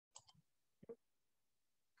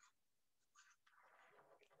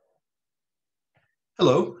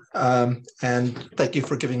Hello, and thank you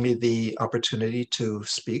for giving me the opportunity to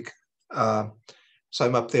speak. Uh, so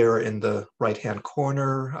I'm up there in the right-hand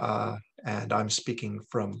corner, and I'm speaking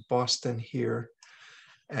from Boston here.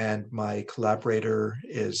 And my collaborator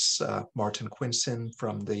is Martin Quinson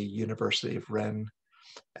from the University of Rennes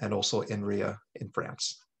and also INRIA in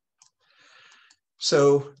France.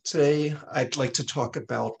 So today I'd like to talk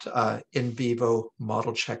about in vivo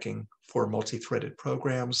model checking for multi-threaded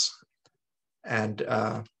programs. And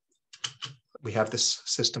we have this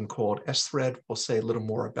system called Sthread. We'll say a little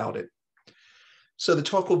more about it. So the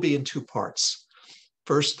talk will be in two parts.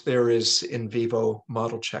 First, there is in vivo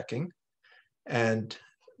model checking. And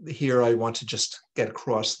here I want to just get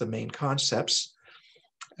across the main concepts.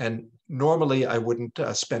 And normally I wouldn't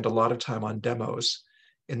spend a lot of time on demos.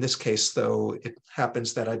 In this case, though, it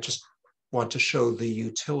happens that I just want to show the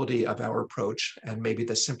utility of our approach, and maybe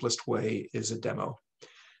the simplest way is a demo.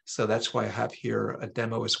 So that's why I have here a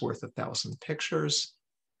demo is worth 1,000 pictures.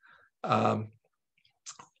 And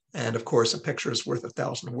of course, a picture is worth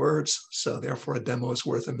 1,000 words. So therefore, a demo is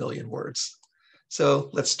worth 1,000,000 words. So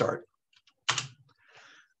let's start.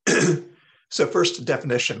 So first,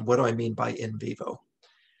 definition. What do I mean by in vivo?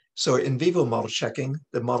 So in vivo model checking,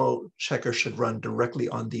 the model checker should run directly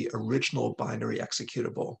on the original binary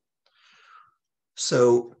executable.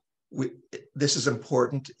 So this is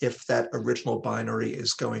important if that original binary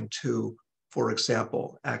is going to, for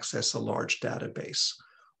example, access a large database,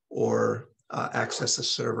 or access a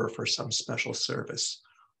server for some special service,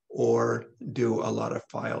 or do a lot of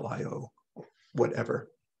file I/O, whatever.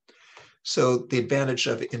 So the advantage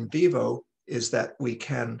of in vivo is that we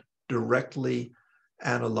can directly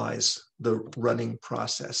analyze the running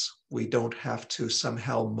process. We don't have to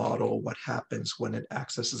somehow model what happens when it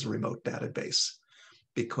accesses a remote database,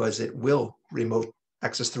 because it will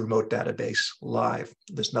access the remote database live.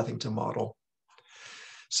 There's nothing to model.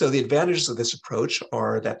 So the advantages of this approach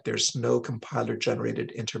are that there's no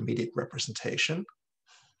compiler-generated intermediate representation.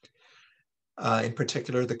 In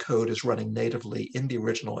particular, the code is running natively in the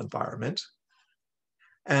original environment.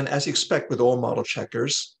 And as you expect with all model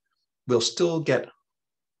checkers, we'll still get,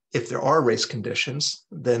 if there are race conditions,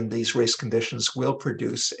 then these race conditions will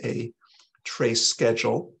produce a trace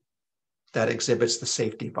schedule that exhibits the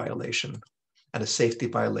safety violation. And a safety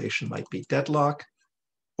violation might be deadlock,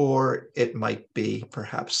 or it might be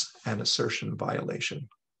perhaps an assertion violation.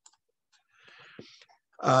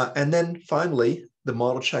 And then finally, the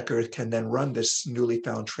model checker can then run this newly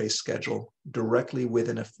found trace schedule directly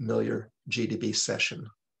within a familiar GDB session.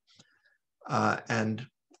 And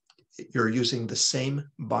you're using the same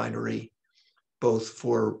binary both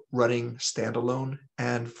for running standalone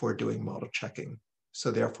and for doing model checking. So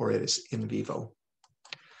therefore it is in vivo.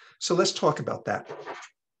 So let's talk about that.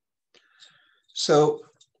 So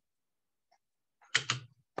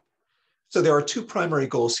there are two primary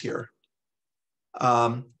goals here.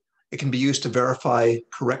 It can be used to verify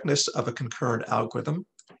correctness of a concurrent algorithm.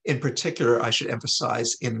 In particular, I should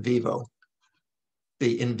emphasize in vivo.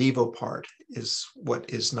 The in vivo part is what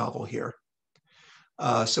is novel here.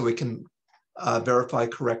 So we can verify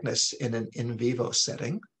correctness in an in vivo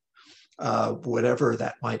setting, whatever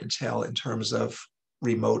that might entail in terms of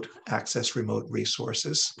remote access, remote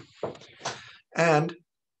resources. And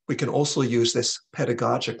we can also use this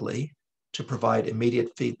pedagogically to provide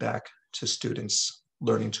immediate feedback to students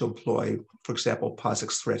learning to employ, for example,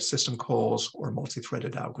 POSIX thread system calls or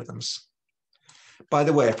multi-threaded algorithms. By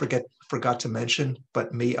the way, I forgot to mention,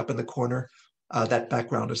 but me up in the corner, that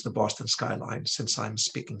background is the Boston skyline, since I'm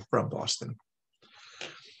speaking from Boston.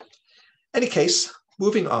 Any case,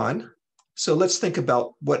 moving on. So let's think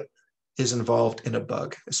about what is involved in a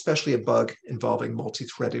bug, especially a bug involving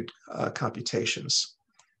multi-threaded computations.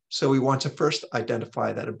 So we want to first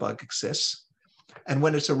identify that a bug exists. And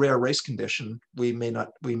when it's a rare race condition, we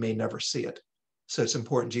may never see it. So it's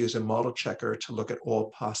important to use a model checker to look at all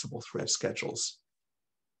possible thread schedules.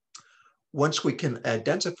 Once we can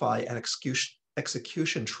identify an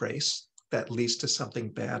execution trace that leads to something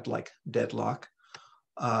bad like deadlock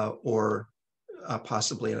or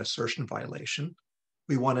possibly an assertion violation,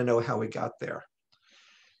 we want to know how we got there.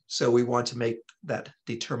 So we want to make that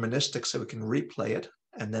deterministic so we can replay it,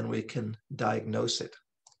 and then we can diagnose it.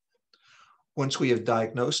 Once we have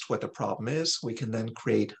diagnosed what the problem is, we can then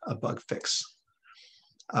create a bug fix.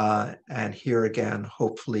 And here again,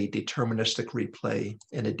 hopefully deterministic replay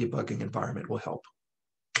in a debugging environment will help.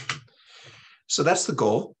 So that's the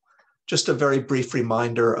goal. Just a very brief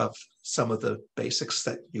reminder of some of the basics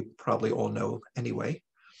that you probably all know anyway.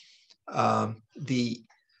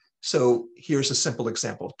 So here's a simple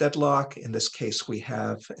example. Deadlock, in this case, we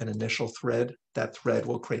have an initial thread. That thread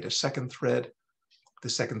will create a second thread. The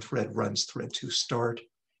second thread runs thread 2 start.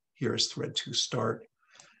 Here is thread 2 start.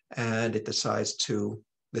 And it decides to,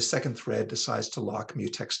 the second thread decides to lock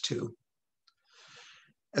mutex 2.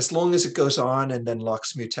 As long as it goes on and then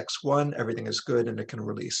locks mutex 1, everything is good and it can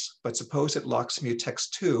release. But suppose it locks mutex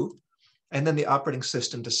 2, and then the operating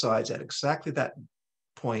system decides at exactly that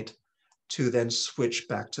point to then switch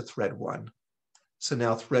back to thread 1. So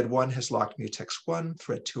now thread 1 has locked mutex 1,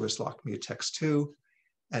 thread 2 has locked mutex 2,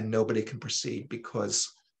 and nobody can proceed because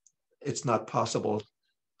it's not possible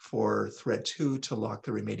for thread 2 to lock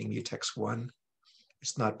the remaining mutex 1.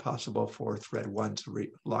 It's not possible for thread 1 to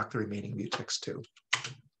lock the remaining mutex 2.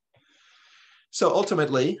 So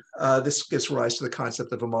ultimately, this gives rise to the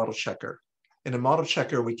concept of a model checker. In a model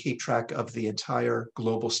checker, we keep track of the entire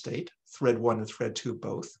global state, thread 1 and thread 2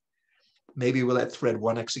 both. Maybe we let thread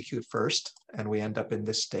 1 execute first, and we end up in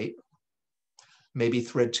this state. Maybe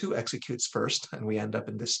thread 2 executes first, and we end up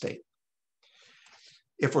in this state.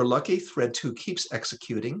 If we're lucky, thread 2 keeps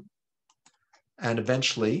executing, and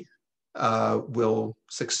eventually will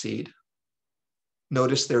succeed.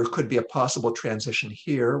 Notice there could be a possible transition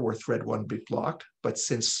here where thread 1 be blocked, but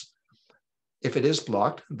since if it is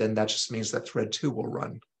blocked, then that just means that thread 2 will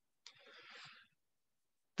run.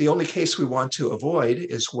 The only case we want to avoid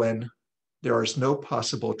is when there is no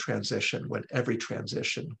possible transition, when every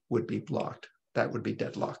transition would be blocked. That would be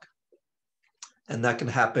deadlock. And that can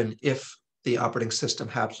happen if the operating system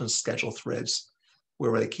happens to schedule threads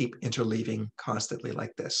where they keep interleaving constantly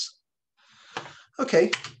like this.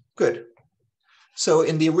 Okay, good. So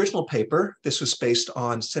in the original paper, this was based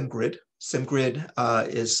on SimGrid. SimGrid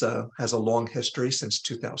has a long history since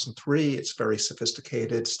 2003. It's very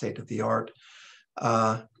sophisticated, state-of-the-art,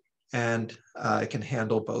 and it can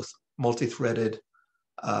handle both multi-threaded,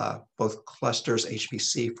 both clusters,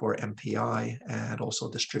 HPC for MPI, and also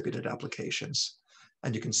distributed applications.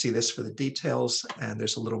 And you can see this for the details, and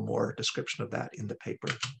there's a little more description of that in the paper.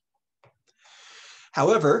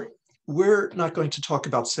 However, we're not going to talk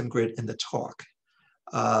about SimGrid in the talk.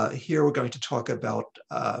 Here we're going to talk about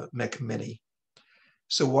McMini.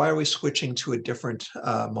 So why are we switching to a different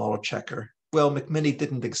model checker? Well, McMini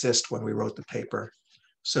didn't exist when we wrote the paper.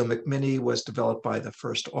 So McMini was developed by the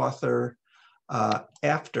first author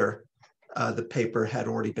after the paper had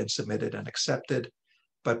already been submitted and accepted.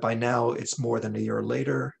 But by now it's more than a year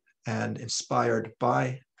later, and inspired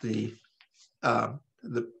by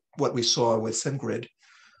what we saw with SimGrid,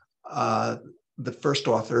 the first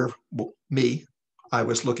author, me, I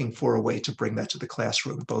was looking for a way to bring that to the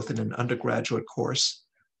classroom, both in an undergraduate course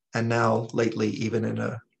and now lately even in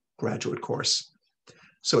a graduate course.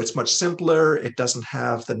 So it's much simpler. It doesn't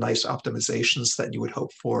have the nice optimizations that you would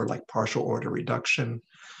hope for, like partial order reduction,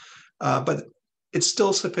 but it's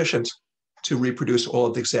still sufficient to reproduce all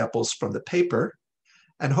of the examples from the paper.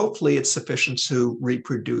 And hopefully it's sufficient to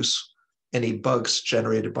reproduce any bugs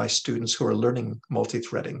generated by students who are learning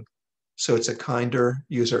multi-threading. So it's a kinder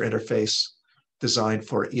user interface designed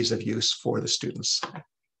for ease of use for the students.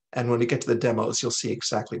 And when we get to the demos, you'll see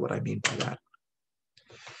exactly what I mean by that.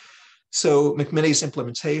 So McMini's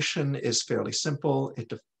implementation is fairly simple.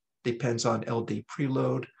 It depends on LD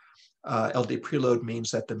preload. LD preload means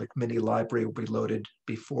that the McMini library will be loaded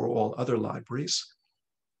before all other libraries.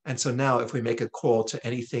 And so now if we make a call to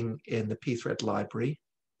anything in the pthread library,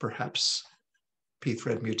 perhaps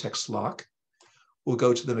pthread mutex lock, we'll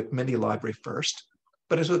go to the McMini library first,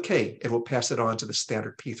 but it's okay. It will pass it on to the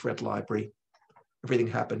standard pthread library. Everything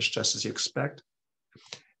happens just as you expect.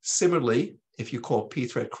 Similarly, if you call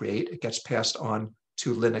pthread create, it gets passed on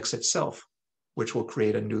to Linux itself, which will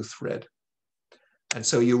create a new thread. And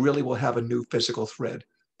so you really will have a new physical thread.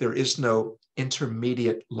 There is no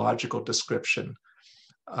intermediate logical description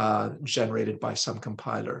generated by some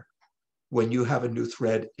compiler. When you have a new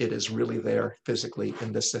thread, it is really there physically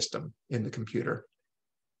in the system, in the computer.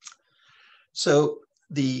 So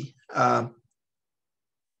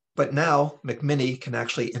but now McMini can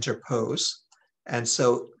actually interpose. And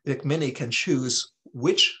so McMini can choose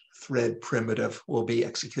which thread primitive will be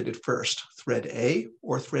executed first, thread A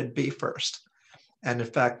or thread B first. And in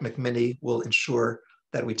fact, McMini will ensure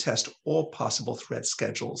that we test all possible thread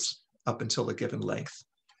schedules up until a given length,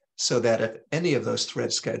 so that if any of those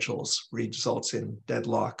thread schedules results in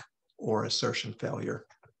deadlock or assertion failure,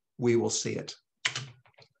 we will see it.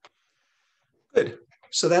 Good.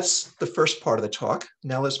 So that's the first part of the talk.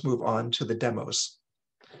 Now let's move on to the demos.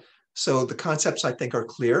 So the concepts I think are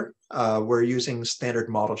clear. We're using standard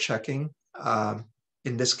model checking.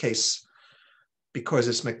 In this case, because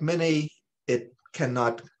it's McMini, it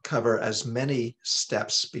cannot cover as many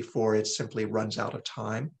steps before it simply runs out of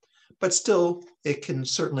time. But still, it can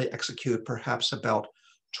certainly execute perhaps about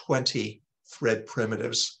 20 thread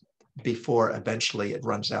primitives before eventually it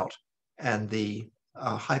runs out. And the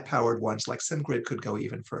high-powered ones like SymGrid could go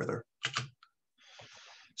even further.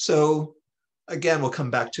 So again, we'll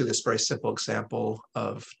come back to this very simple example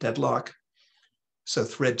of deadlock. So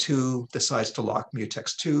thread 2 decides to lock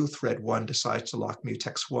mutex 2, thread 1 decides to lock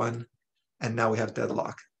mutex 1, and now we have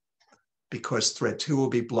deadlock because thread 2 will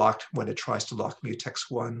be blocked when it tries to lock mutex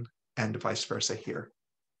 1 and vice versa here.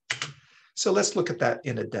 So let's look at that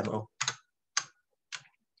in a demo.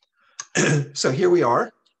 So here we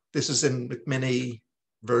are. This is in McMini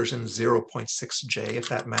version 0.6J, if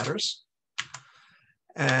that matters.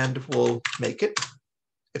 And we'll make it.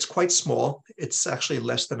 It's quite small. It's actually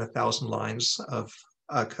less than 1,000 lines of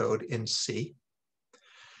code in C.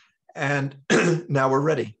 And now we're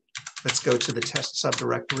ready. Let's go to the test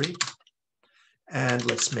subdirectory and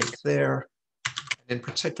let's make there. In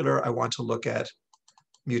particular, I want to look at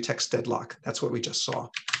mutex deadlock. That's what we just saw.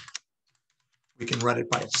 We can run it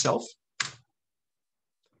by itself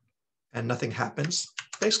and nothing happens,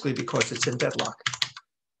 basically because it's in deadlock.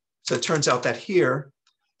 So it turns out that here,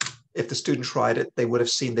 if the student tried it, they would have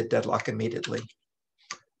seen the deadlock immediately.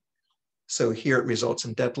 So here it results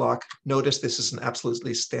in deadlock. Notice this is an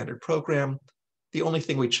absolutely standard program. The only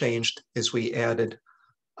thing we changed is we added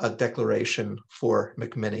a declaration for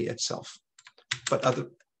McMini itself.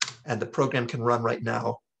 And the program can run right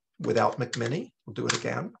now without McMini. We'll do it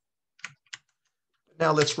again.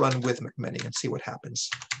 Now let's run with McMini and see what happens.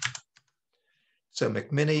 So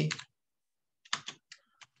McMini,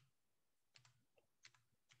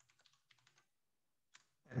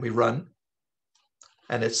 and we run,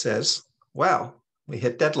 and it says, wow, we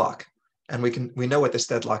hit deadlock. And we know what this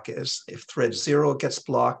deadlock is. If thread 0 gets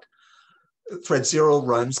blocked, thread 0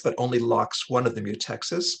 runs but only locks one of the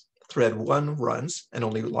mutexes. Thread 1 runs and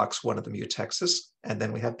only locks one of the mutexes, and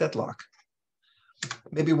then we have deadlock.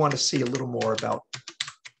 Maybe we want to see a little more about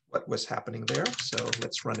what was happening there. So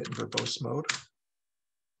let's run it in verbose mode.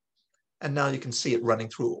 And now you can see it running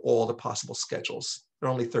through all the possible schedules. There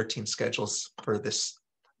are only 13 schedules for this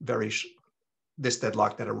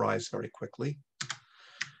deadlock that arrives very quickly.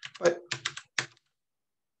 But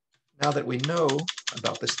now that we know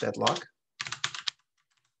about this deadlock,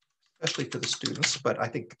 especially for the students, but I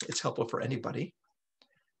think it's helpful for anybody,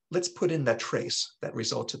 let's put in that trace that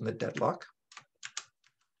resulted in the deadlock.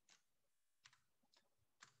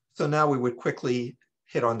 So now we would quickly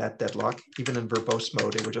hit on that deadlock. Even in verbose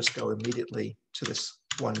mode, it would just go immediately to this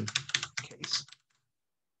one case.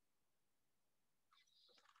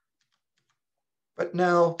 But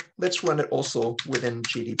now let's run it also within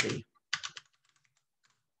GDB.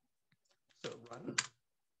 So run.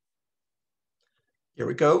 Here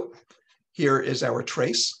we go. Here is our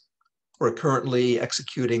trace. We're currently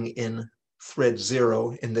executing in thread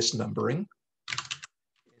 0 in this numbering.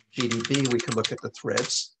 In GDB, we can look at the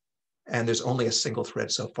threads, and there's only a single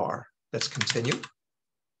thread so far. Let's continue.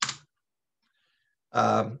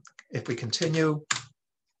 If we continue,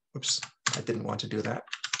 oops, I didn't want to do that.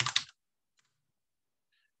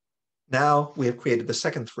 Now we have created the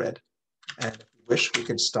second thread, and if we wish, we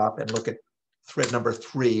could stop and look at thread number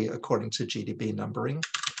 3 according to GDB numbering.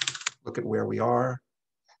 Look at where we are,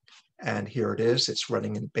 and here it is. It's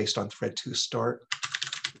running based on thread 2 start.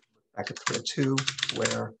 Back at thread 2,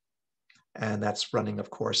 where, and that's running, of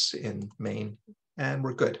course, in main, and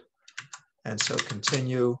we're good. And so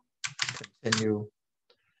continue, continue.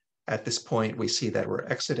 At this point, we see that we're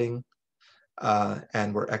exiting,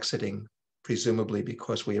 and we're exiting presumably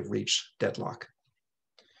because we have reached deadlock.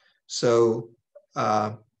 So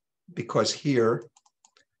because here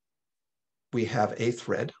we have a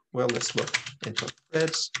thread, well, let's look into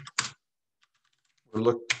threads.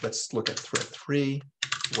 Let's look at thread 3,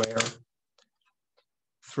 where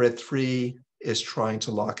thread 3 is trying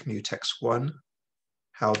to lock mutex 1.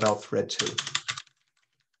 How about thread 2?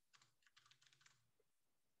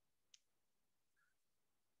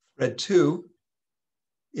 Thread 2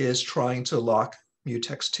 is trying to lock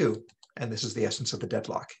mutex 2, and this is the essence of the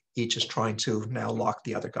deadlock. Each is trying to now lock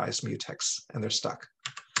the other guy's mutex, and they're stuck.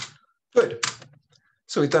 Good.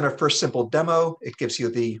 So we've done our first simple demo. It gives you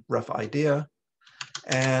the rough idea.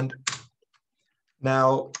 And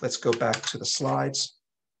now let's go back to the slides,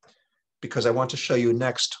 because I want to show you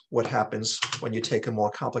next what happens when you take a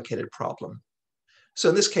more complicated problem. So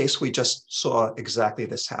in this case, we just saw exactly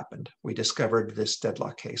this happened. We discovered this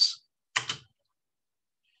deadlock case.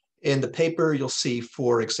 In the paper, you'll see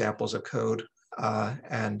 4 examples of code,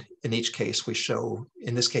 and in each case we show,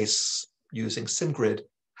 in this case, using SymGrid,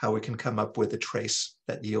 how we can come up with a trace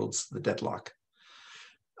that yields the deadlock.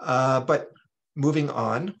 But moving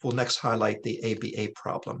on, we'll next highlight the ABA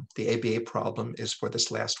problem. The ABA problem is for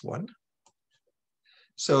this last one.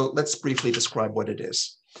 So let's briefly describe what it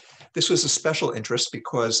is. This was a special interest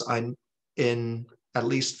because I'm, in at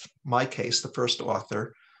least my case, the first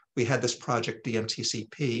author, we had this project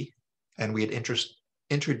DMTCP, and we had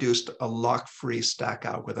introduced a lock-free stack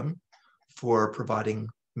algorithm for providing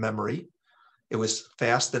memory. It was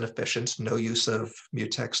fast and efficient, no use of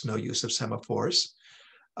mutex, no use of semaphores.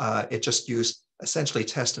 It just used essentially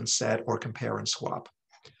test and set or compare and swap.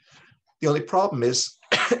 The only problem is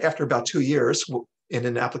after about 2 years, in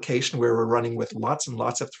an application where we're running with lots and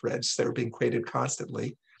lots of threads that are being created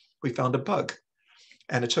constantly, we found a bug.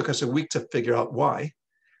 And it took us a week to figure out why,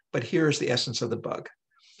 but here's the essence of the bug.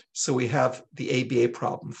 So we have the ABA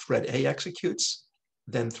problem. Thread A executes,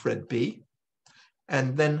 then thread B,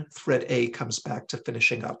 and then thread A comes back to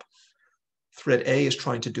finishing up. Thread A is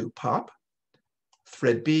trying to do pop.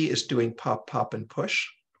 Thread B is doing pop, pop, and push.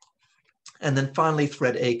 And then finally,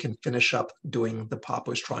 thread A can finish up doing the pop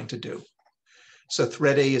it was trying to do. So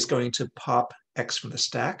thread A is going to pop X from the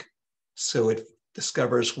stack. So it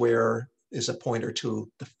discovers where is a pointer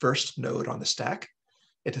to the first node on the stack.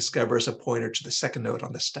 It discovers a pointer to the second node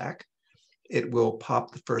on the stack. It will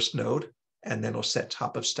pop the first node, and then it'll set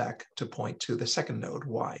top of stack to point to the second node,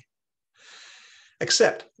 Y.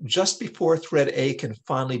 Except just before thread A can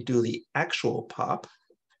finally do the actual pop,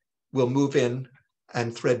 we'll move in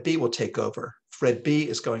and thread B will take over. Thread B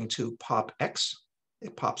is going to pop X,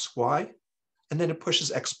 it pops Y, and then it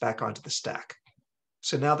pushes X back onto the stack.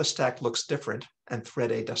 So now the stack looks different, and thread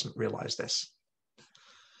A doesn't realize this.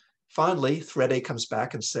 Finally, thread A comes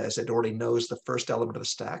back and says it already knows the first element of the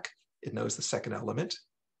stack. It knows the second element.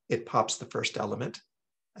 It pops the first element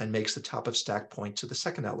and makes the top of stack point to the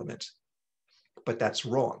second element. But that's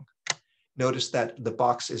wrong. Notice that the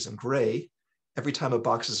box is in gray. Every time a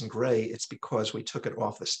box is in gray, it's because we took it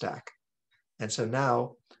off the stack. And so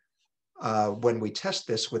now, when we test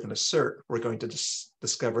this with an assert, we're going to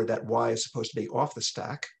discover that Y is supposed to be off the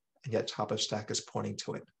stack, and yet top of stack is pointing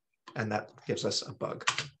to it. And that gives us a bug.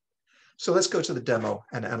 So let's go to the demo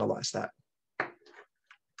and analyze that.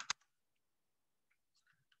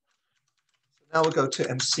 Now we'll go to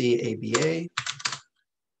MCABA,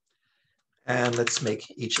 and let's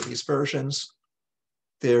make each of these versions.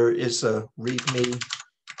 There is a README.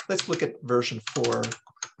 Let's look at version 4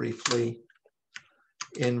 briefly.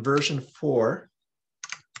 In version 4,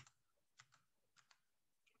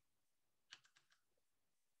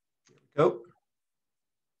 here we go.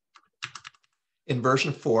 In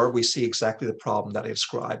version 4, we see exactly the problem that I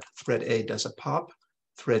described. Thread A does a pop,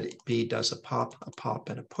 thread B does a pop,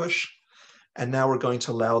 and a push. And now we're going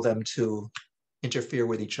to allow them to interfere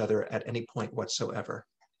with each other at any point whatsoever.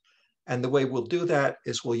 And the way we'll do that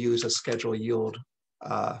is we'll use a schedule yield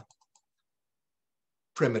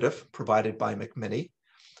primitive provided by McMinney.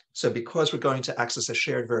 So because we're going to access a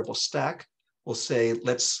shared variable stack, we'll say,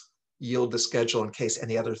 let's yield the schedule in case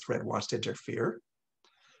any other thread wants to interfere.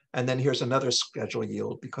 And then here's another schedule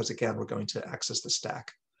yield because, again, we're going to access the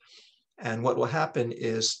stack. And what will happen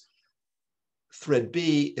is thread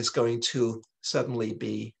B is going to suddenly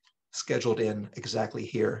be scheduled in exactly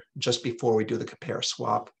here just before we do the compare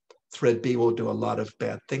swap. Thread B will do a lot of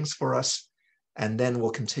bad things for us, and then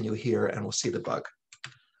we'll continue here and we'll see the bug.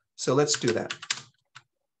 So let's do that.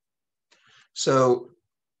 So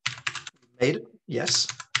we made it, yes.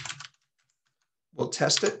 We'll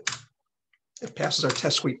test it. It passes our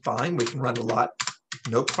test suite fine. We can run a lot,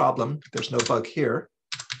 no problem. There's no bug here,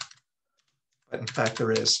 but in fact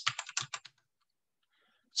there is.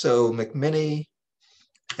 So McMinney,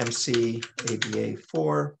 MC,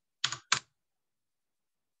 ABA4.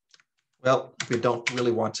 Well, we don't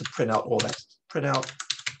really want to print out all that printout.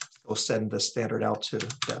 We'll send the standard out to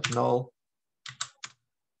dev null.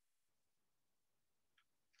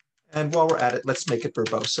 And while we're at it, let's make it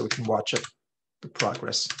verbose so we can watch it, the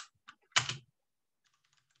progress.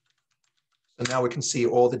 So now we can see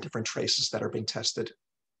all the different traces that are being tested.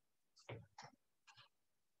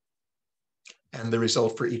 And the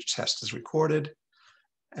result for each test is recorded.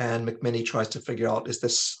 And McMinney tries to figure out, is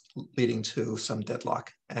this leading to some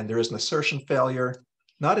deadlock? And there is an assertion failure,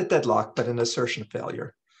 not a deadlock, but an assertion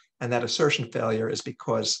failure. And that assertion failure is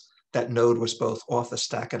because that node was both off the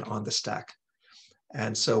stack and on the stack.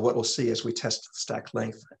 And so what we'll see is we test the stack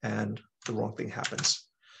length and the wrong thing happens.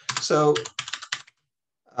 So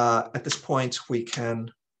at this point, we can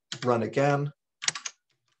run again.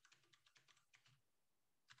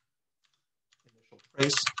 Initial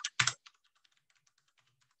trace.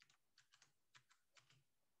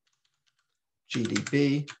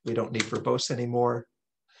 GDB, we don't need verbose anymore.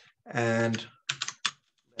 And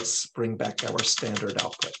let's bring back our standard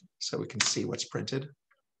output so we can see what's printed.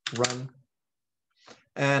 Run.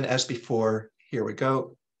 And as before, here we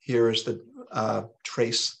go. Here is the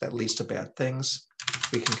trace that leads to bad things.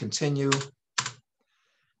 We can continue.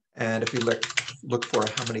 And if we look for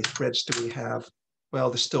how many threads do we have, well,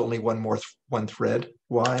 there's still only one thread.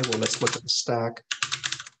 Why? Well, let's look at the stack.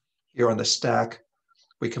 Here on the stack,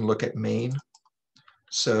 we can look at main.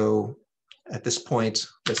 So at this point,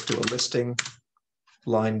 let's do a listing.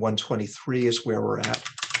 Line 123 is where we're at.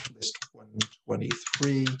 List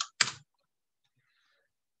 123.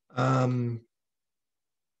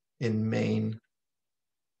 In main.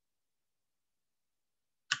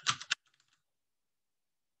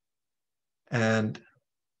 And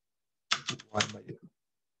why am I?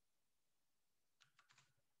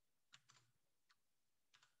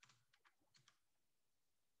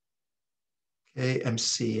 Okay,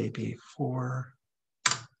 MCAB4.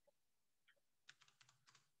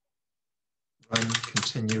 Run,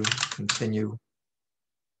 continue, continue.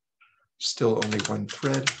 Still only one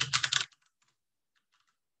thread.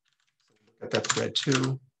 Look at that thread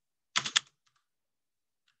 2.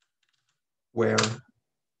 Where?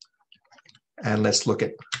 And let's look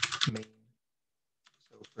at main.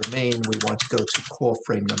 So for main, we want to go to call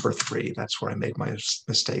frame number 3. That's where I made my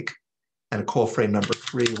mistake. And call frame number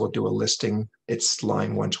 3, we'll do a listing. It's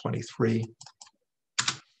line 123.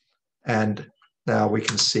 And now we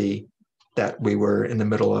can see that we were in the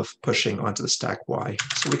middle of pushing onto the stack Y.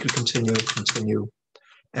 So we could continue, continue,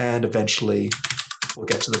 and eventually we'll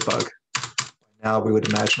get to the bug. Now we would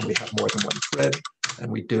imagine we have more than one thread, and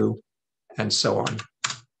we do, and so on.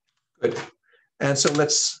 Good. And so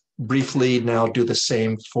let's briefly now do the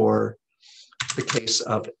same for the case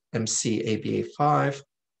of MCABA5.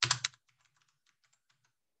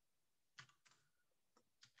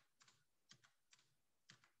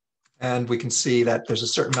 And we can see that there's a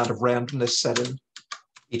certain amount of randomness set in.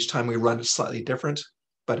 Each time we run, it's slightly different,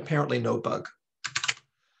 but apparently no bug.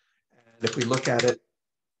 And if we look at it,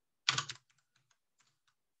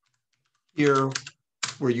 here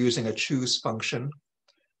we're using a choose function.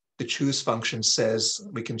 The choose function says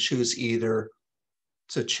we can choose either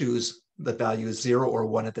to choose the value 0 or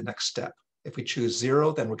 1 at the next step. If we choose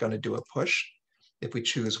 0, then we're going to do a push. If we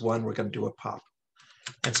choose 1, we're going to do a pop.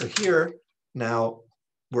 And so here, now,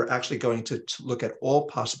 we're actually going to look at all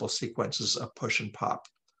possible sequences of push and pop.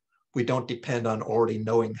 We don't depend on already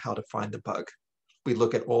knowing how to find the bug. We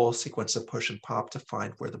look at all sequence of push and pop to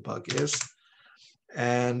find where the bug is.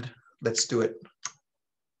 And let's do it.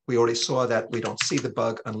 We already saw that we don't see the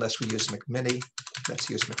bug unless we use McMini. Let's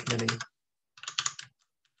use McMini.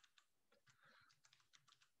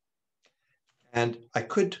 And I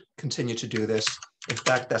could continue to do this. In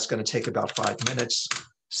fact, that's going to take about 5 minutes.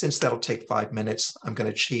 Since that'll take 5 minutes, I'm going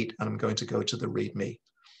to cheat and I'm going to go to the README.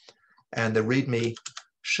 And the README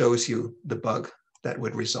shows you the bug that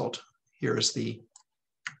would result. Here is the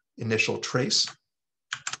initial trace.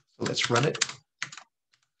 So let's run it.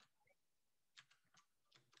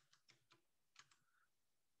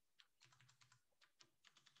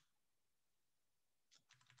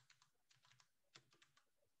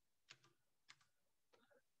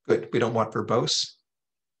 Good, we don't want verbose.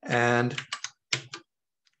 And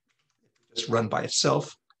just run by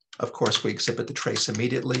itself. Of course, we exhibit the trace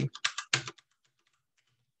immediately.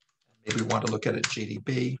 Maybe we want to look at it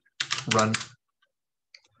GDB, run.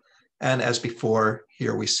 And as before,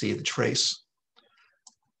 here we see the trace.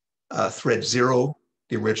 Thread 0,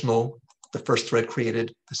 the original, the first thread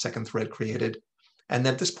created, the second thread created. And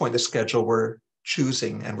then at this point in the schedule, we're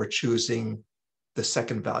choosing, and we're choosing the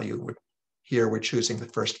second value. Here we're choosing the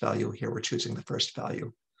first value, here we're choosing the first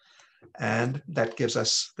value. And that gives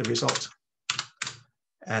us the result.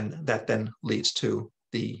 And that then leads to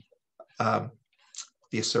the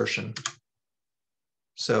assertion.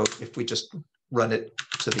 So if we just run it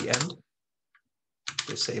to the end,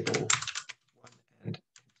 disable 1 and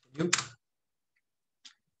continue,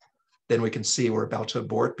 then we can see we're about to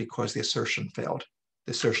abort because the assertion failed.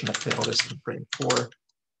 The assertion that failed is in frame 4,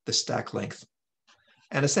 the stack length.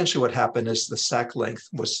 And essentially what happened is the stack length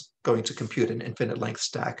was going to compute an infinite length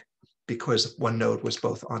stack because one node was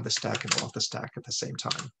both on the stack and off the stack at the same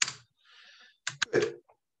time. Good.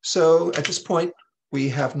 So at this point, we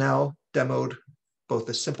have now demoed both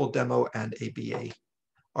a simple demo and ABA.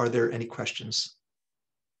 Are there any questions?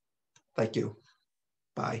 Thank you.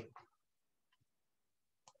 Bye.